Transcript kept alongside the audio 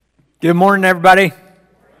Good morning, everybody.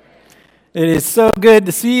 It is so good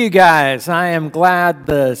to see you guys. I am glad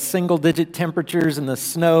the single-digit temperatures and the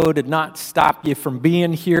snow did not stop you from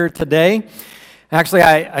being here today. Actually,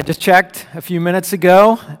 I just checked a few minutes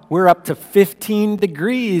ago. We're up to 15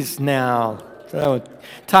 degrees now. So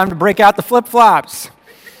time to break out the flip-flops.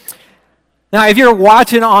 Now, if you're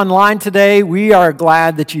watching online today, we are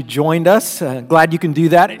glad that you joined us. Glad you can do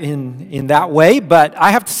that in that way. But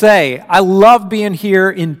I have to say, I love being here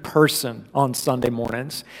in person on Sunday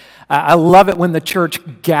mornings. I love it when the church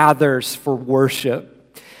gathers for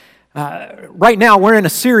worship. Right now, we're in a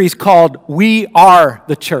series called We Are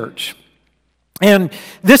the Church. And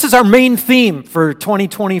this is our main theme for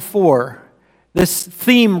 2024. This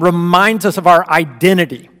theme reminds us of our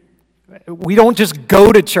identity. We don't just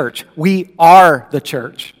go to church, we are the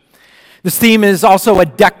church. This theme is also a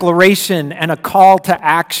declaration and a call to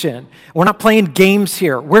action. We're not playing games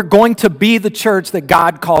here. We're going to be the church that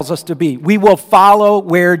God calls us to be. We will follow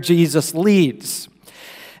where Jesus leads.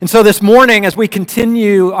 And so this morning, as we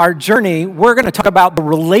continue our journey, we're going to talk about the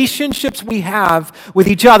relationships we have with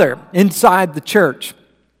each other inside the church.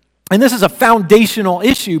 And this is a foundational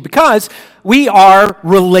issue because we are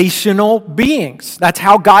relational beings. That's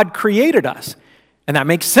how God created us. And that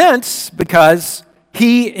makes sense because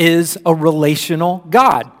He is a relational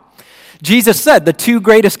God. Jesus said the two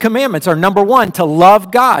greatest commandments are, number one, to love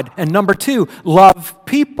God, and number two, love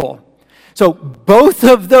people. So both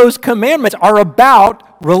of those commandments are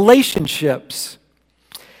about relationships.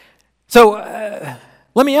 So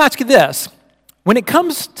let me ask you this. When it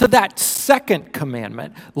comes to that second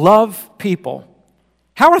commandment, love people,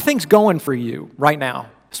 how are things going for you right now,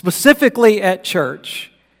 specifically at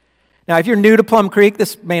church? Now, if you're new to Plum Creek,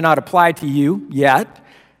 this may not apply to you yet,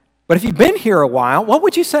 but if you've been here a while, what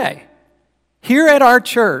would you say? Here at our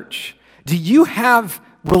church, do you have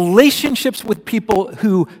relationships with people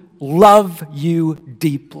who love you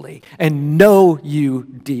deeply and know you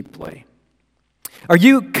deeply? Are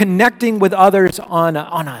you connecting with others on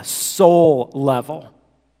a soul level?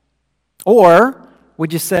 Or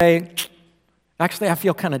would you say, actually, I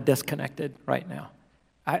feel kind of disconnected right now.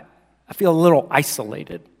 I feel a little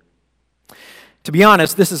isolated. To be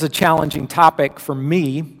honest, this is a challenging topic for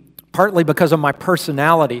me, partly because of my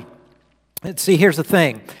personality. See, here's the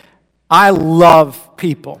thing. I love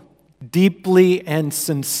people deeply and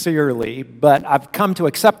sincerely, but I've come to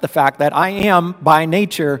accept the fact that I am, by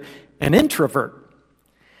nature, an introvert.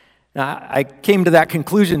 Now, I came to that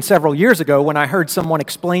conclusion several years ago when I heard someone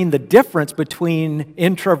explain the difference between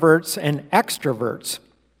introverts and extroverts.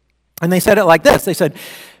 And they said it like this. They said,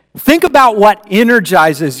 think about what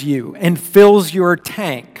energizes you and fills your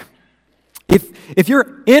tank. If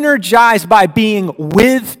you're energized by being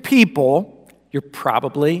with people, you're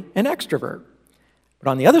probably an extrovert.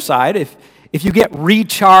 But on the other side, if you get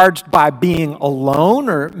recharged by being alone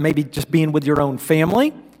or maybe just being with your own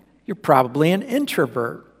family, you're probably an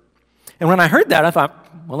introvert. And when I heard that, I thought,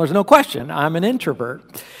 well, there's no question, I'm an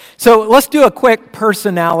introvert. So let's do a quick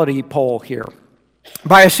personality poll here.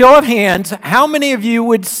 By a show of hands, how many of you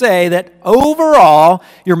would say that overall,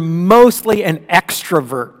 you're mostly an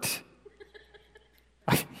extrovert?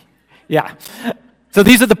 Yeah. So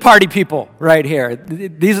these are the party people right here.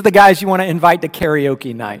 These are the guys you want to invite to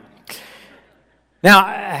karaoke night. Now,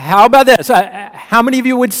 how about this? How many of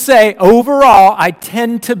you would say, overall, I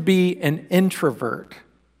tend to be an introvert?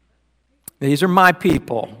 These are my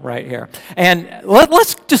people right here. And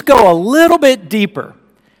let's just go a little bit deeper.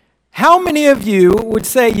 How many of you would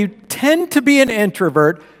say you tend to be an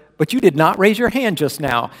introvert, but you did not raise your hand just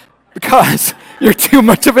now because you're too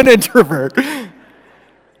much of an introvert?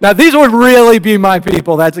 Now, these would really be my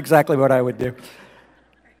people. That's exactly what I would do.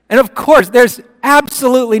 And of course, there's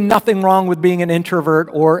absolutely nothing wrong with being an introvert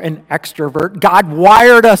or an extrovert. God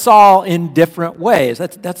wired us all in different ways.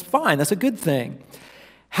 That's fine. That's a good thing.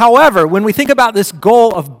 However, when we think about this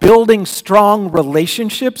goal of building strong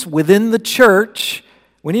relationships within the church,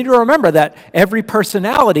 we need to remember that every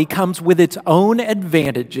personality comes with its own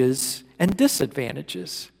advantages and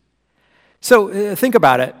disadvantages. So think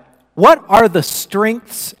about it. What are the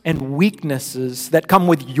strengths and weaknesses that come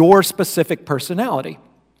with your specific personality?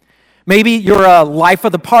 Maybe you're a life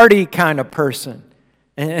of the party kind of person,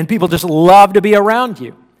 and people just love to be around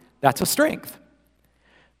you. That's a strength.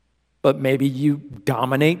 But maybe you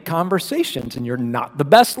dominate conversations and you're not the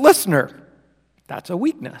best listener. That's a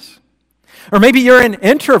weakness. Or maybe you're an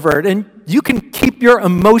introvert and you can keep your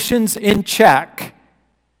emotions in check,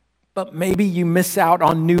 but maybe you miss out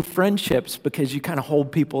on new friendships because you kind of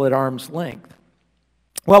hold people at arm's length.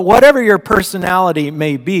 Well, whatever your personality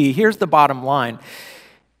may be, here's the bottom line.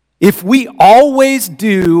 If we always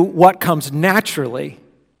do what comes naturally,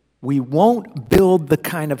 we won't build the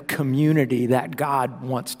kind of community that God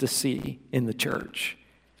wants to see in the church.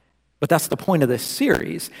 But that's the point of this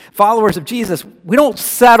series. Followers of Jesus, we don't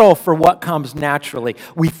settle for what comes naturally.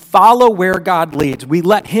 We follow where God leads. We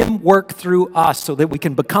let Him work through us so that we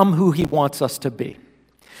can become who He wants us to be.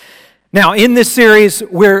 Now, in this series,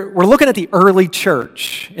 we're looking at the early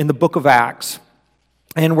church in the book of Acts.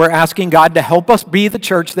 And we're asking God to help us be the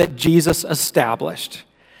church that Jesus established.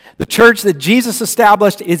 The church that Jesus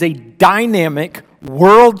established is a dynamic,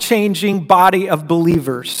 world-changing body of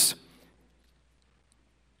believers.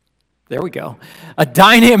 There we go. A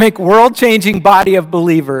dynamic, world-changing body of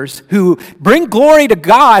believers who bring glory to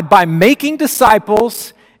God by making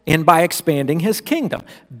disciples and by expanding His kingdom.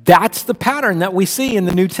 That's the pattern that we see in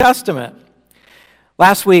the New Testament.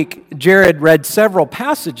 Last week, Jared read several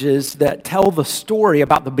passages that tell the story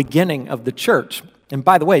about the beginning of the church. And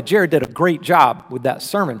by the way, Jared did a great job with that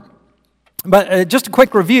sermon. But just a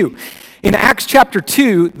quick review. In Acts chapter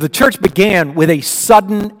 2, the church began with a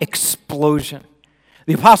sudden explosion.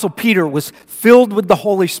 The Apostle Peter was filled with the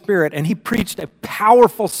Holy Spirit, and he preached a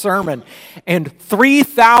powerful sermon. And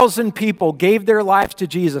 3,000 people gave their lives to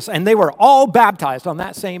Jesus, and they were all baptized on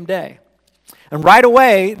that same day. And right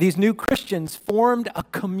away, these new Christians formed a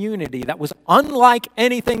community that was unlike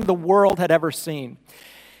anything the world had ever seen.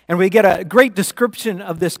 And we get a great description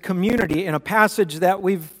of this community in a passage that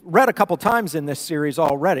we've read a couple times in this series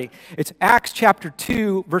already. It's Acts chapter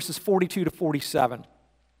 2, verses 42 to 47.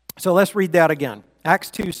 So let's read that again.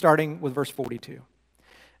 Acts 2, starting with verse 42.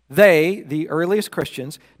 They, the earliest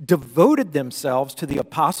Christians, devoted themselves to the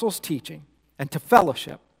apostles' teaching and to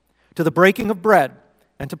fellowship, to the breaking of bread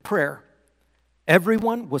and to prayer.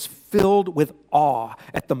 Everyone was filled with awe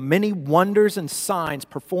at the many wonders and signs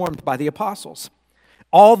performed by the apostles.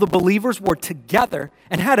 All the believers were together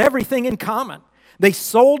and had everything in common. They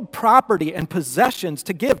sold property and possessions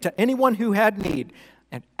to give to anyone who had need.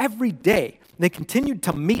 And every day they continued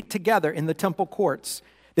to meet together in the temple courts.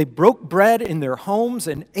 They broke bread in their homes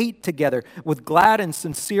and ate together with glad and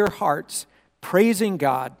sincere hearts, praising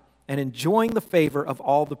God and enjoying the favor of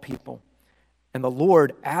all the people. And the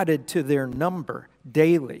Lord added to their number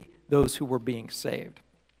daily those who were being saved.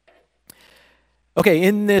 Okay,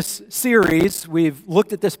 in this series, we've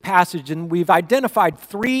looked at this passage and we've identified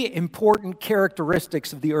three important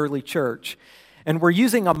characteristics of the early church. And we're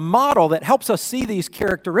using a model that helps us see these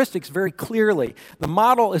characteristics very clearly. The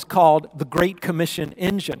model is called the Great Commission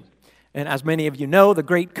Engine. And as many of you know, the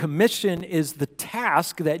Great Commission is the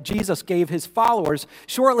task that Jesus gave His followers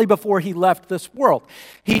shortly before He left this world.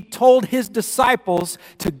 He told His disciples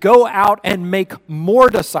to go out and make more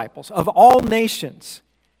disciples of all nations.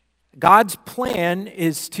 God's plan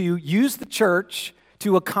is to use the church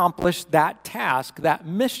to accomplish that task, that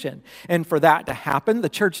mission. And for that to happen, the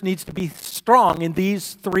church needs to be strong in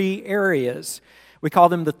these three areas. We call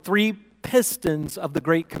them the three pistons of the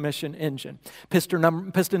Great Commission engine.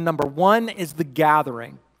 Piston number one is the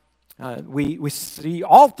gathering. We see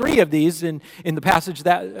all three of these in the passage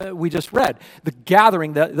that we just read. The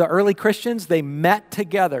gathering, the early Christians, they met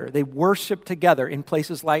together. They worshiped together in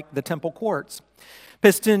places like the temple courts.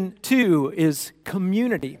 Piston 2 is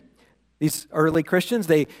community. These early Christians,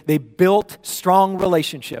 they built strong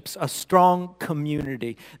relationships, a strong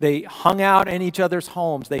community. They hung out in each other's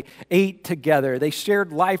homes. They ate together. They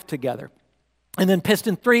shared life together. And then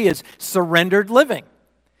piston 3 is surrendered living.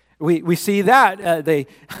 We see that they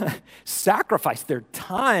sacrificed their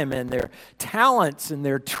time and their talents and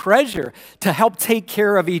their treasure to help take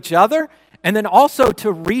care of each other and then also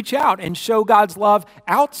to reach out and show God's love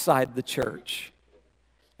outside the church.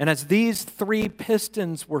 And as these three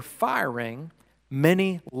pistons were firing,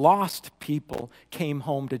 many lost people came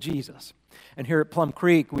home to Jesus. And here at Plum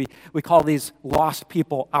Creek, we call these lost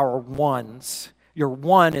people our ones. Your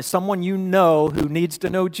one is someone you know who needs to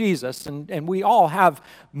know Jesus. And we all have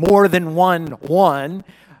more than one.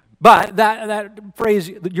 But that phrase,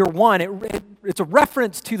 your one, it's a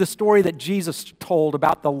reference to the story that Jesus told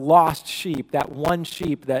about the lost sheep, that one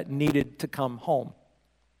sheep that needed to come home.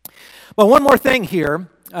 But one more thing here.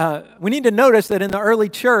 We need to notice that in the early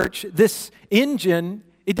church, this engine,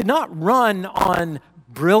 it did not run on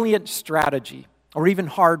brilliant strategy or even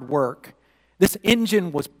hard work. This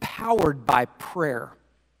engine was powered by prayer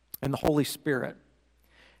and the Holy Spirit.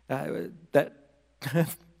 The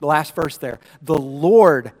last verse there, the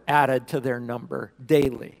Lord added to their number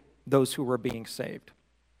daily those who were being saved.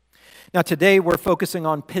 Now today we're focusing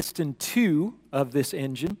on piston 2 of this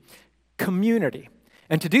engine, community.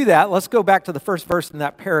 And to do that, let's go back to the first verse in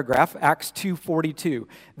that paragraph, Acts 2:42.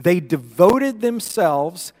 They devoted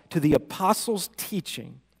themselves to the apostles'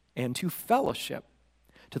 teaching and to fellowship,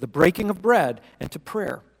 to the breaking of bread and to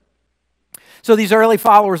prayer. So these early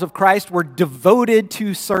followers of Christ were devoted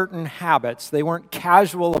to certain habits. They weren't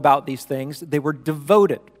casual about these things. They were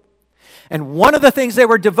devoted. And one of the things they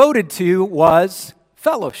were devoted to was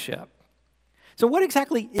fellowship. So what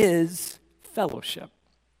exactly is fellowship?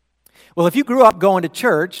 Well, if you grew up going to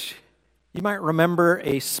church, you might remember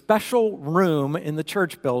a special room in the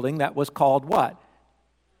church building that was called what?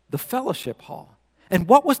 The fellowship hall. And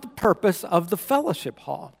what was the purpose of the fellowship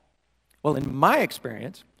hall? Well, in my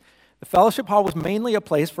experience, the fellowship hall was mainly a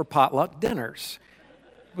place for potluck dinners.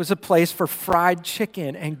 It was a place for fried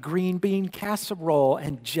chicken and green bean casserole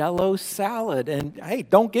and Jell-O salad. And hey,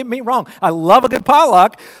 don't get me wrong, I love a good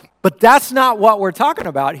potluck, but that's not what we're talking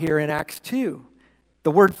about here in Acts 2.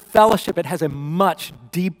 The word fellowship, it has a much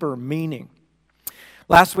deeper meaning.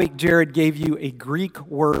 Last week, Jared gave you a Greek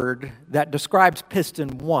word that describes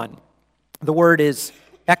Piston 1. The word is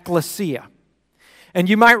ekklesia. And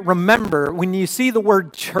you might remember when you see the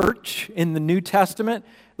word church in the New Testament,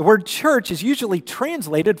 the word church is usually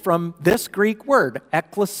translated from this Greek word,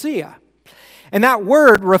 ekklesia. And that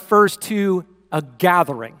word refers to a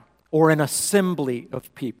gathering or an assembly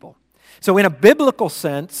of people. So in a biblical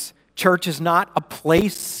sense, church is not a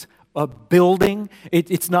place, a building.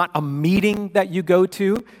 It's not a meeting that you go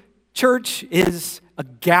to. Church is a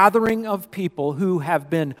gathering of people who have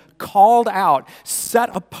been called out, set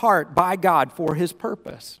apart by God for His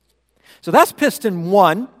purpose. So that's piston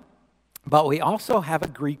 1, but we also have a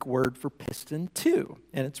Greek word for piston 2,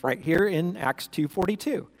 and it's right here in Acts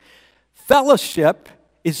 2:42. Fellowship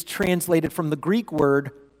is translated from the Greek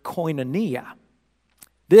word koinonia.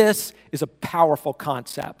 This is a powerful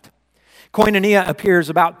concept. Koinonia appears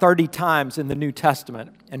about 30 times in the New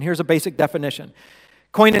Testament, and here's a basic definition.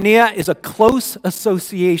 Koinonia is a close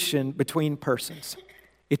association between persons.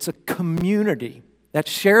 It's a community that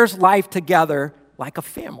shares life together like a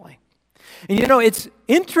family. And you know, it's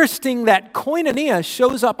interesting that koinonia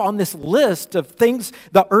shows up on this list of things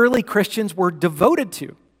the early Christians were devoted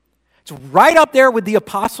to. It's right up there with the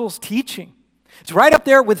apostles' teaching. It's right up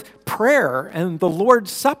there with prayer and the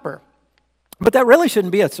Lord's Supper. But that really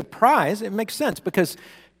shouldn't be a surprise. It makes sense because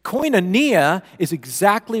koinonia is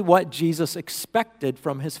exactly what Jesus expected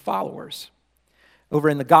from His followers. Over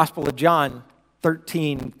in the Gospel of John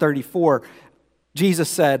 13:34, Jesus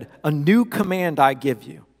said, "A new command I give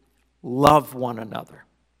you, love one another.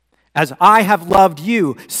 As I have loved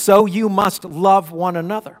you, so you must love one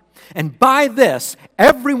another. And by this,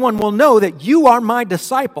 everyone will know that you are my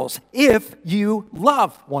disciples if you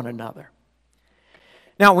love one another."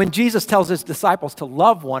 Now, when Jesus tells His disciples to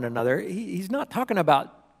love one another, He's not talking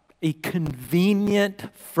about a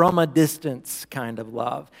convenient, from a distance kind of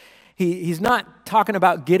love. He's not talking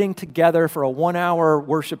about getting together for a 1-hour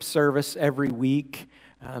worship service every week,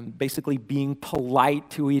 basically being polite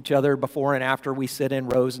to each other before and after we sit in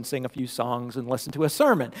rows and sing a few songs and listen to a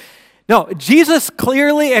sermon. No, Jesus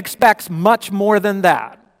clearly expects much more than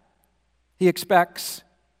that. He expects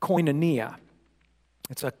koinonia.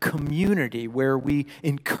 It's a community where we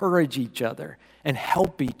encourage each other and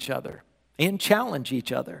help each other and challenge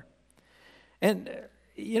each other. And,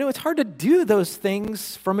 you know, it's hard to do those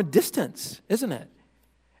things from a distance, isn't it?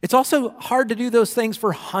 It's also hard to do those things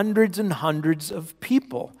for hundreds and hundreds of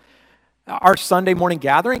people. Our Sunday morning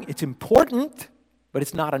gathering, it's important, but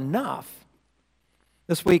it's not enough.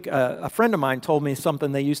 This week, a friend of mine told me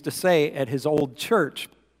something they used to say at his old church.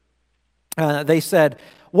 They said,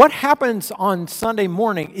 what happens on Sunday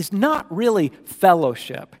morning is not really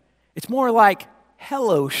fellowship. It's more like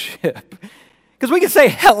helloship. Because we can say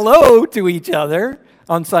hello to each other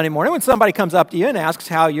on Sunday morning. When somebody comes up to you and asks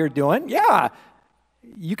how you're doing, yeah,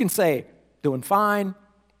 you can say, doing fine,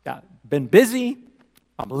 been busy,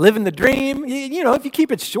 I'm living the dream. You know, if you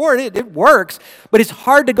keep it short, it works. But it's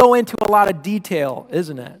hard to go into a lot of detail,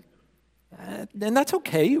 isn't it? And that's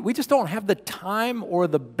okay. We just don't have the time or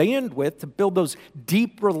the bandwidth to build those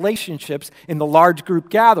deep relationships in the large group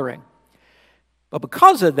gathering. But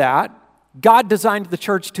because of that, God designed the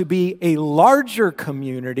church to be a larger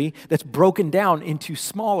community that's broken down into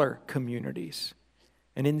smaller communities.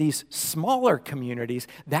 And in these smaller communities,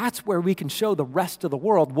 that's where we can show the rest of the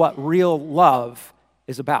world what real love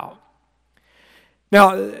is about.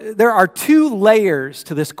 Now, there are 2 layers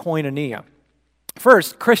to this koinonia.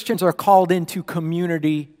 First, Christians are called into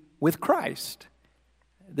community with Christ.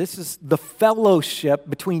 This is the fellowship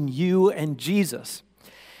between you and Jesus.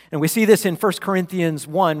 And we see this in 1 Corinthians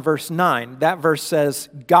 1, verse 9. That verse says,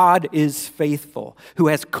 God is faithful, who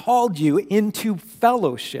has called you into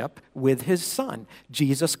fellowship with His Son,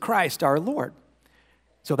 Jesus Christ our Lord.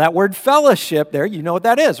 So that word fellowship there, you know what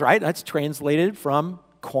that is, right? That's translated from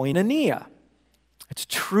koinonia. It's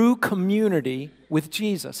true community with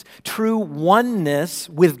Jesus, true oneness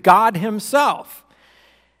with God himself.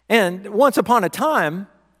 And once upon a time,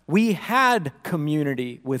 we had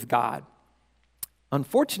community with God.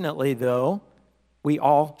 Unfortunately, though, we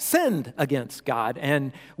all sinned against God.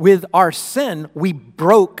 And with our sin, we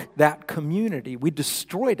broke that community. We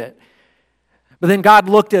destroyed it. But then God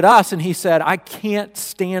looked at us and he said, I can't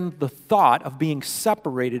stand the thought of being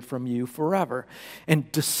separated from you forever.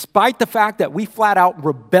 And despite the fact that we flat out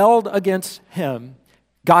rebelled against him,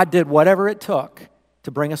 God did whatever it took to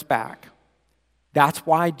bring us back. That's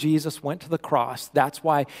why Jesus went to the cross. That's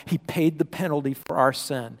why he paid the penalty for our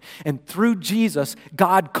sin. And through Jesus,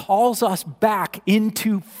 God calls us back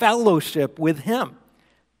into fellowship with him.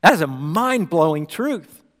 That is a mind-blowing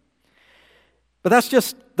truth. But that's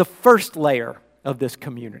just the first layer of this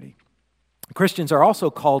community. Christians are also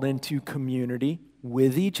called into community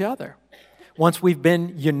with each other. Once we've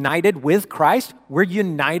been united with Christ, we're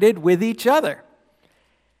united with each other.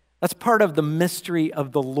 That's part of the mystery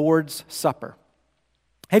of the Lord's Supper.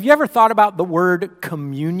 Have you ever thought about the word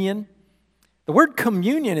communion? The word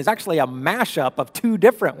communion is actually a mashup of two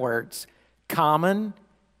different words, common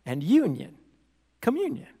and union.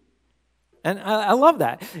 Communion. And I love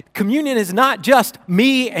that. Communion is not just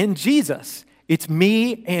me and Jesus. It's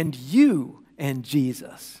me and you and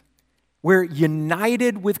Jesus. We're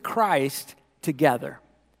united with Christ together.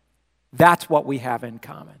 That's what we have in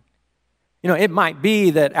common. You know, it might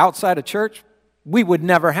be that outside of church, we would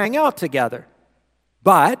never hang out together.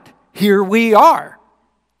 But here we are.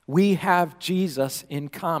 We have Jesus in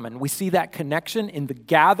common. We see that connection in the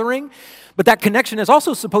gathering, but that connection is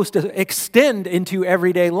also supposed to extend into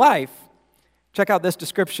everyday life. Check out this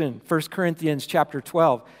description, 1 Corinthians chapter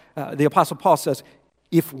 12. The Apostle Paul says,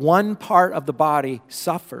 if one part of the body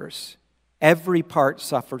suffers, every part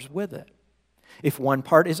suffers with it. If one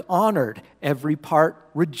part is honored, every part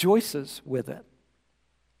rejoices with it.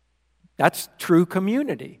 That's true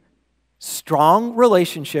community. Strong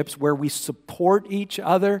relationships where we support each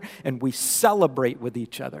other and we celebrate with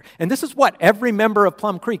each other. And this is what every member of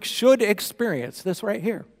Plum Creek should experience, this right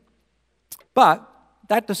here. But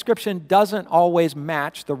that description doesn't always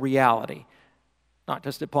match the reality. Not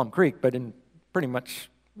just at Plum Creek, but in pretty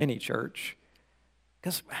much any church.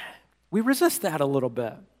 Because we resist that a little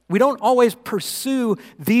bit. We don't always pursue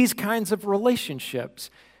these kinds of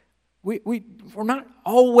relationships. We're not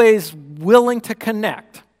always willing to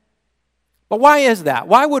connect. But why is that?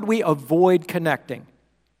 Why would we avoid connecting?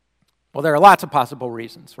 Well, there are lots of possible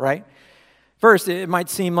reasons, right? First, it might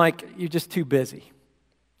seem like you're just too busy.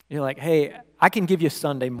 You're like, hey, I can give you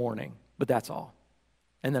Sunday morning, but that's all.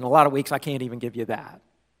 And then a lot of weeks I can't even give you that,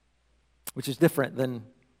 which is different than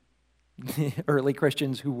the early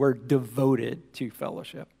Christians who were devoted to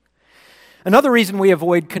fellowship. Another reason we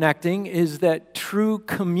avoid connecting is that true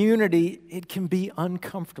community, it can be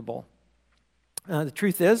uncomfortable. The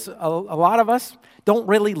truth is, a lot of us don't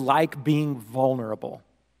really like being vulnerable,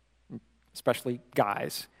 especially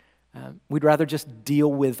guys. We'd rather just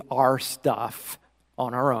deal with our stuff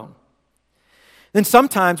on our own. Then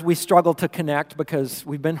sometimes we struggle to connect because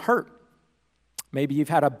we've been hurt. Maybe you've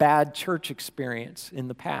had a bad church experience in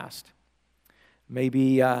the past.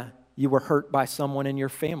 Maybe you were hurt by someone in your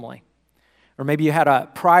family. Or maybe you had a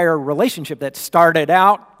prior relationship that started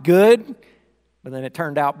out good, but then it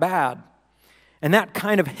turned out bad. And that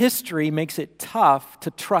kind of history makes it tough to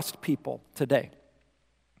trust people today.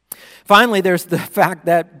 Finally, there's the fact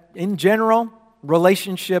that in general,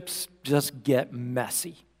 relationships just get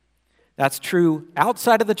messy. That's true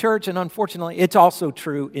outside of the church, and unfortunately, it's also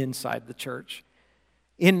true inside the church.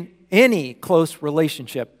 In any close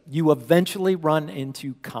relationship, you eventually run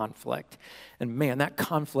into conflict. And man, that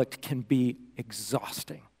conflict can be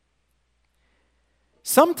exhausting.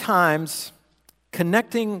 Sometimes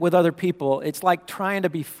connecting with other people, it's like trying to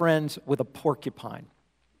be friends with a porcupine.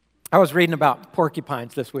 I was reading about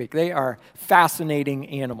porcupines this week. They are fascinating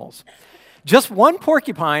animals. Just one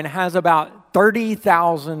porcupine has about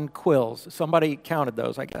 30,000 quills. Somebody counted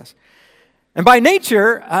those, I guess. And by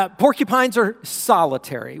nature, porcupines are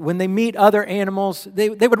solitary. When they meet other animals, they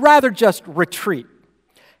would rather just retreat.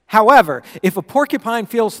 However, if a porcupine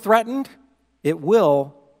feels threatened, it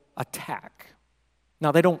will attack.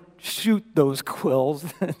 Now, they don't shoot those quills.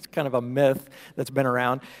 It's kind of a myth that's been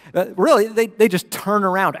around. But really, they just turn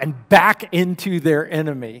around and back into their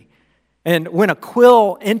enemy. And when a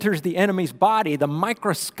quill enters the enemy's body, the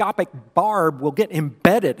microscopic barb will get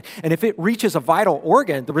embedded. And if it reaches a vital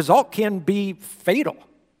organ, the result can be fatal.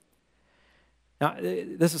 Now,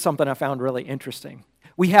 this is something I found really interesting.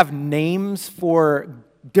 We have names for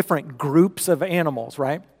different groups of animals,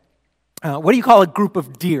 right? What do you call a group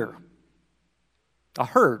of deer? A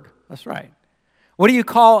herd, that's right. What do you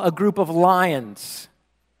call a group of lions?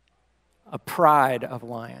 A pride of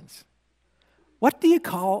lions. What do you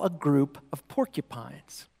call a group of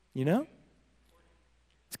porcupines? You know?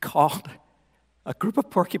 A group of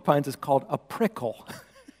porcupines is called a prickle.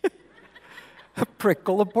 A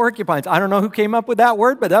prickle of porcupines. I don't know who came up with that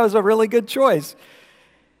word, but that was a really good choice.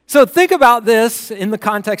 So think about this in the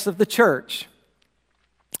context of the church.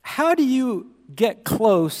 How do you get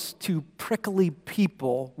close to prickly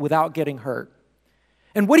people without getting hurt?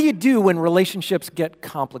 And what do you do when relationships get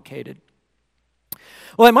complicated?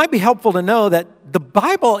 Well, it might be helpful to know that the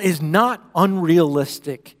Bible is not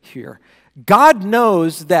unrealistic here. God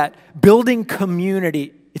knows that building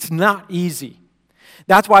community, it's not easy.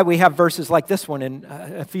 That's why we have verses like this one in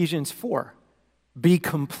Ephesians 4. Be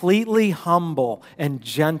completely humble and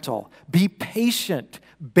gentle. Be patient,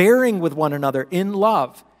 bearing with one another in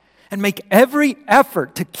love. And make every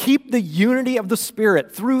effort to keep the unity of the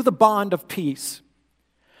Spirit through the bond of peace.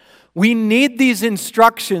 We need these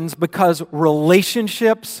instructions because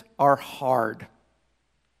relationships are hard.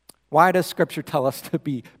 Why does Scripture tell us to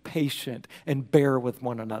be patient and bear with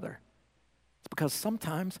one another? It's because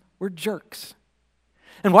sometimes we're jerks.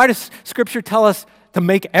 And why does Scripture tell us to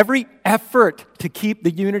make every effort to keep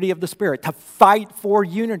the unity of the Spirit, to fight for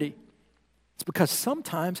unity? It's because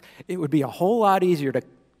sometimes it would be a whole lot easier to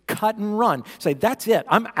cut and run. Say, that's it,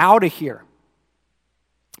 I'm out of here.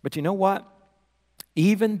 But you know what?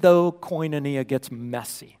 Even though koinonia gets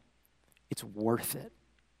messy, it's worth it.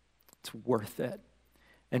 It's worth it.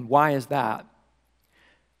 And why is that?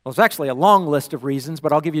 Well, it's actually a long list of reasons,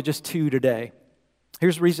 but I'll give you just two today.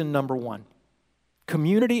 Here's reason number one.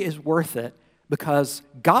 Community is worth it because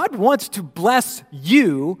God wants to bless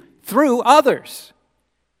you through others.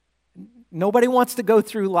 Nobody wants to go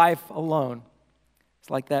through life alone. It's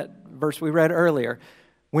like that verse we read earlier.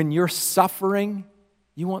 When you're suffering,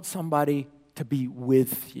 you want somebody to be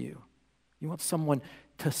with you. You want someone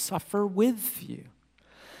to suffer with you.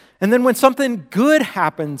 And then when something good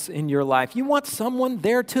happens in your life, you want someone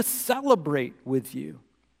there to celebrate with you.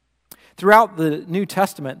 Throughout the New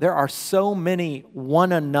Testament, there are so many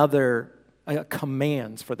one another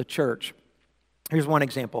commands for the church. Here's one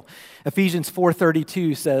example. Ephesians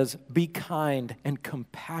 4:32 says, be kind and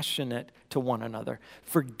compassionate to one another,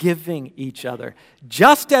 forgiving each other,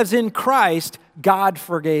 just as in Christ God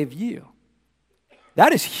forgave you.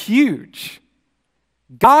 That is huge.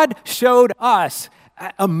 God showed us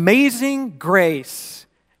amazing grace,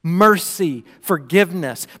 mercy,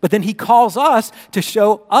 forgiveness, but then He calls us to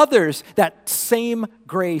show others that same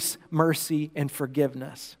grace, mercy, and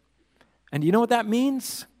forgiveness. And you know what that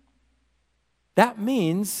means? That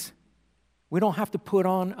means we don't have to put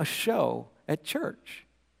on a show at church.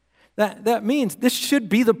 That means this should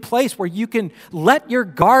be the place where you can let your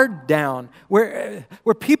guard down, where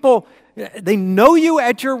people, they know you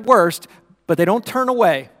at your worst, but they don't turn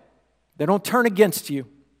away. They don't turn against you.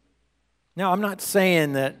 Now, I'm not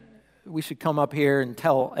saying that we should come up here and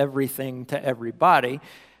tell everything to everybody,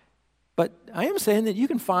 but I am saying that you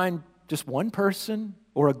can find just one person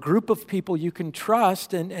or a group of people you can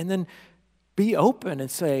trust and then be open and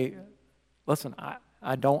say, listen,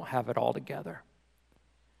 I don't have it all together.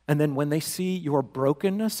 And then when they see your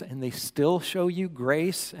brokenness and they still show you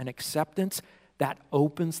grace and acceptance, that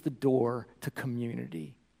opens the door to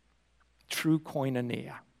community. True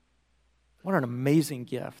koinonia. What an amazing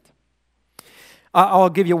gift. I'll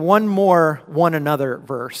give you one more one another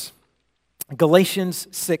verse. Galatians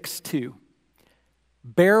 6:2.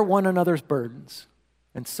 Bear one another's burdens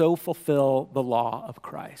and so fulfill the law of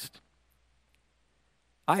Christ.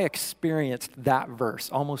 I experienced that verse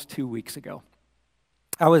almost 2 weeks ago.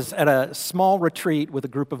 I was at a small retreat with a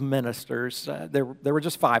group of ministers. There were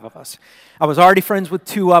just 5 of us. I was already friends with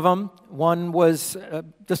 2 of them. One was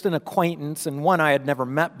just an acquaintance, and one I had never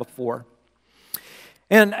met before.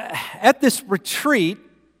 And at this retreat,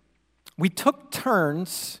 we took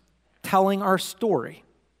turns telling our story.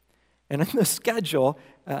 And in the schedule,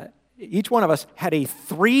 each one of us had a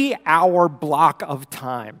 3-hour block of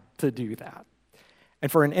time to do that.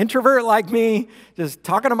 And for an introvert like me, just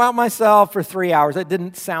talking about myself for 3 hours, it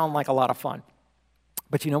didn't sound like a lot of fun.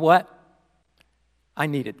 But you know what? I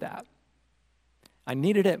needed that. I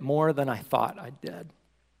needed it more than I thought I did.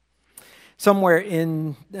 Somewhere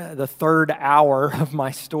in the 3rd hour of my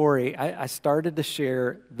story, I started to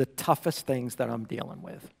share the toughest things that I'm dealing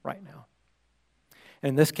with right now.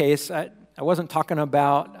 In this case, I wasn't talking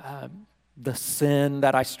about the sin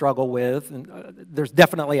that I struggle with, and there's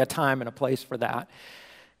definitely a time and a place for that.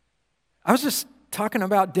 I was just talking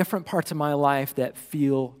about different parts of my life that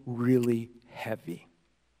feel really heavy.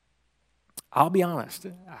 I'll be honest,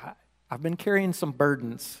 I've been carrying some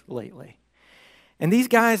burdens lately. And these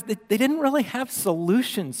guys, they didn't really have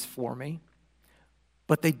solutions for me,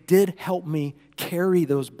 but they did help me carry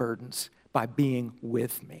those burdens by being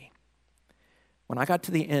with me. When I got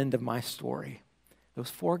to the end of my story, those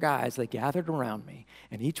 4 guys, they gathered around me,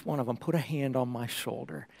 and each one of them put a hand on my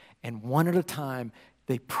shoulder, and one at a time,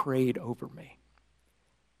 they prayed over me.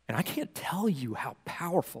 And I can't tell you how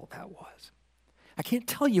powerful that was. I can't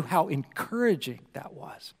tell you how encouraging that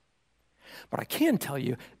was. But I can tell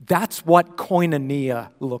you that's what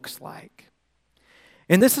koinonia looks like.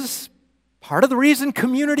 And this is part of the reason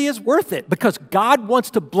community is worth it, because God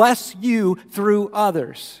wants to bless you through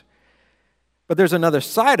others. But there's another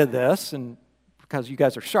side of this, and because you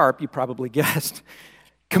guys are sharp, you probably guessed.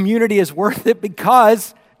 Community is worth it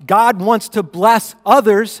because God wants to bless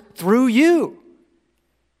others through you.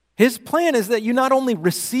 His plan is that you not only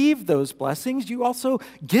receive those blessings, you also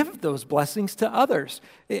give those blessings to others.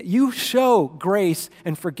 You show grace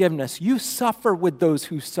and forgiveness. You suffer with those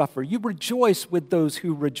who suffer. You rejoice with those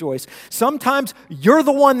who rejoice. Sometimes you're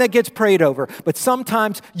the one that gets prayed over, but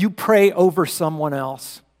sometimes you pray over someone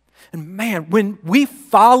else. And man, when we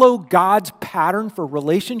follow God's pattern for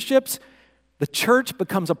relationships, the church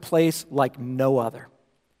becomes a place like no other.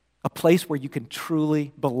 A place where you can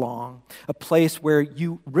truly belong. A place where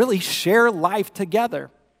you really share life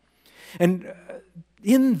together. And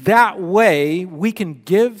in that way, we can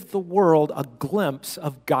give the world a glimpse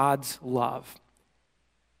of God's love.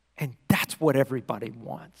 And that's what everybody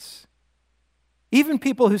wants. Even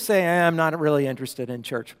people who say, I'm not really interested in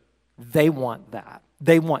church, they want that.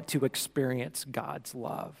 They want to experience God's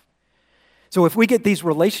love. So if we get these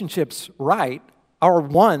relationships right, our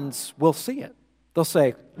ones will see it. They'll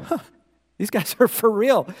say, these guys are for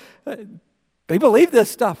real. They believe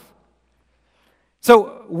this stuff.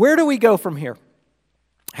 So where do we go from here?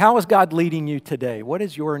 How is God leading you today? What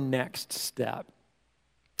is your next step?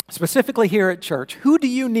 Specifically here at church, who do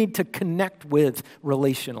you need to connect with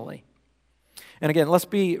relationally? And again, let's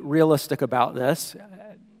be realistic about this.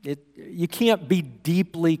 You can't be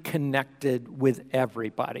deeply connected with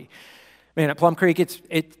everybody. Man, at Plum Creek,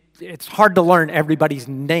 it's hard to learn everybody's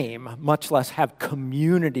name, much less have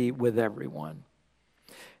community with everyone.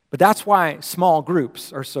 But that's why small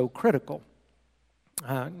groups are so critical.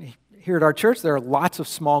 Here at our church, there are lots of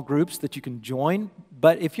small groups that you can join.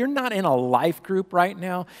 But if you're not in a life group right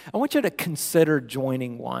now, I want you to consider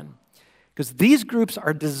joining one. Because these groups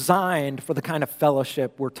are designed for the kind of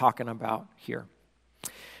fellowship we're talking about here.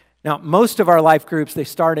 Now, most of our life groups, they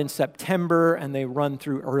start in September and they run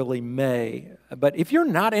through early May. But if you're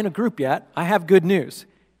not in a group yet, I have good news.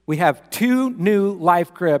 We have 2 new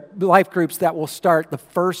life groups that will start the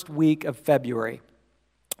first week of February.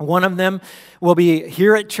 One of them will be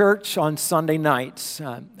here at church on Sunday nights.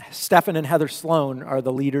 Stephen and Heather Sloan are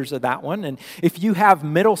the leaders of that one. And if you have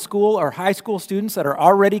middle school or high school students that are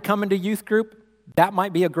already coming to youth group, that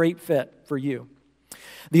might be a great fit for you.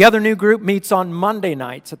 The other new group meets on Monday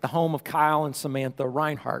nights at the home of Kyle and Samantha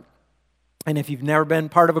Reinhardt. And if you've never been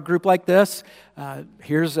part of a group like this,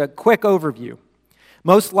 here's a quick overview.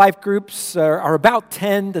 Most life groups are about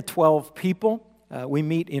 10 to 12 people. We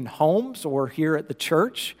meet in homes or here at the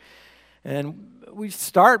church. And we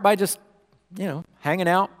start by just, hanging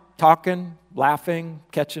out, talking, laughing,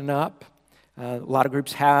 catching up. A lot of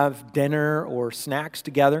groups have dinner or snacks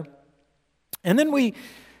together. And then we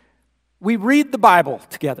read the Bible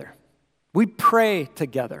together. We pray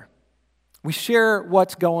together. We share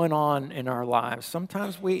what's going on in our lives.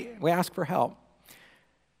 Sometimes we ask for help.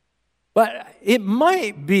 But it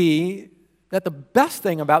might be that the best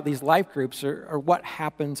thing about these life groups are what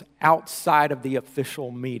happens outside of the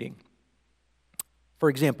official meeting. For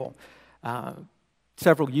example,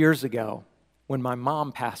 several years ago, when my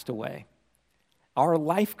mom passed away, our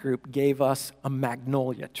life group gave us a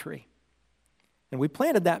magnolia tree. And we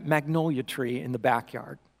planted that magnolia tree in the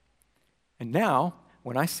backyard. And now,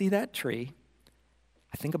 when I see that tree,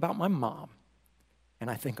 I think about my mom, and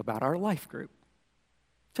I think about our life group.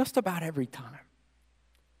 Just about every time.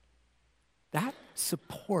 That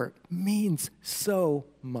support means so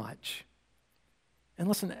much. And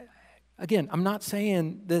listen, again, I'm not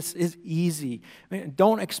saying this is easy.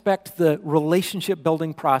 Don't expect the relationship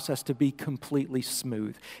building process to be completely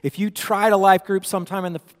smooth. If you tried a life group sometime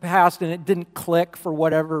in the past and it didn't click for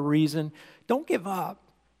whatever reason, don't give up.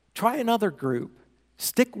 Try another group.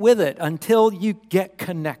 Stick with it until you get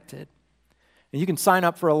connected. And you can sign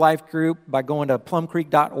up for a life group by going to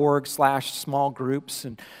plumcreek.org/small groups.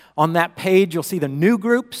 And on that page, you'll see the new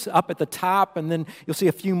groups up at the top, and then you'll see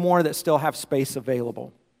a few more that still have space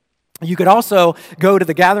available. You could also go to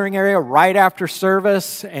the gathering area right after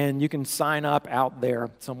service, and you can sign up out there.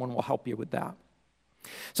 Someone will help you with that.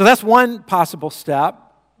 So that's one possible step,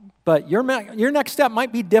 but your next step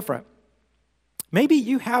might be different. Maybe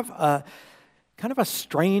you have a kind of a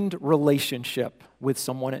strained relationship with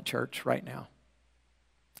someone at church right now.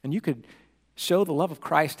 And you could show the love of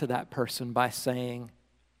Christ to that person by saying,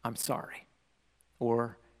 "I'm sorry,"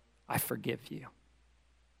 or "I forgive you."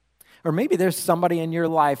 Or maybe there's somebody in your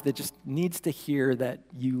life that just needs to hear that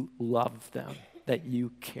you love them, that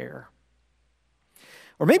you care.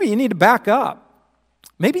 Or maybe you need to back up.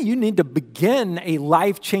 Maybe you need to begin a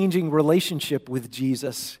life-changing relationship with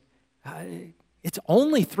Jesus. It's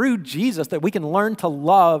only through Jesus that we can learn to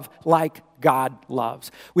love like God loves.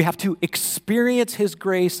 We have to experience His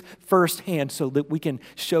grace firsthand so that we can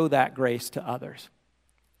show that grace to others.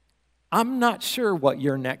 I'm not sure what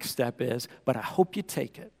your next step is, but I hope you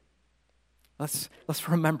take it. Let's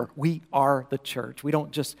remember, we are the church. We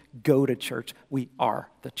don't just go to church, we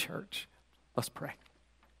are the church. Let's pray.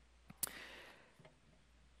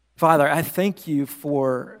 Father, I thank you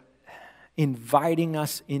for inviting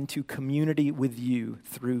us into community with you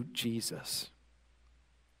through Jesus.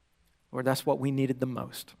 Lord, that's what we needed the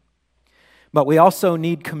most. But we also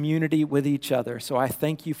need community with each other. So I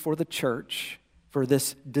thank you for the church, for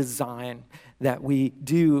this design that we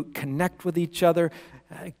do connect with each other,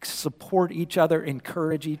 support each other,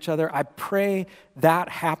 encourage each other. I pray that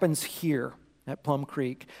happens here at Plum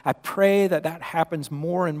Creek. I pray that that happens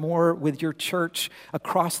more and more with your church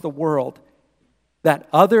across the world, that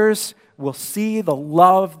others will see the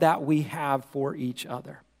love that we have for each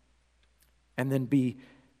other and then be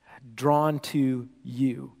drawn to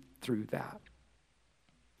you through that.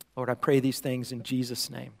 Lord, I pray these things in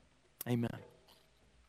Jesus' name. Amen.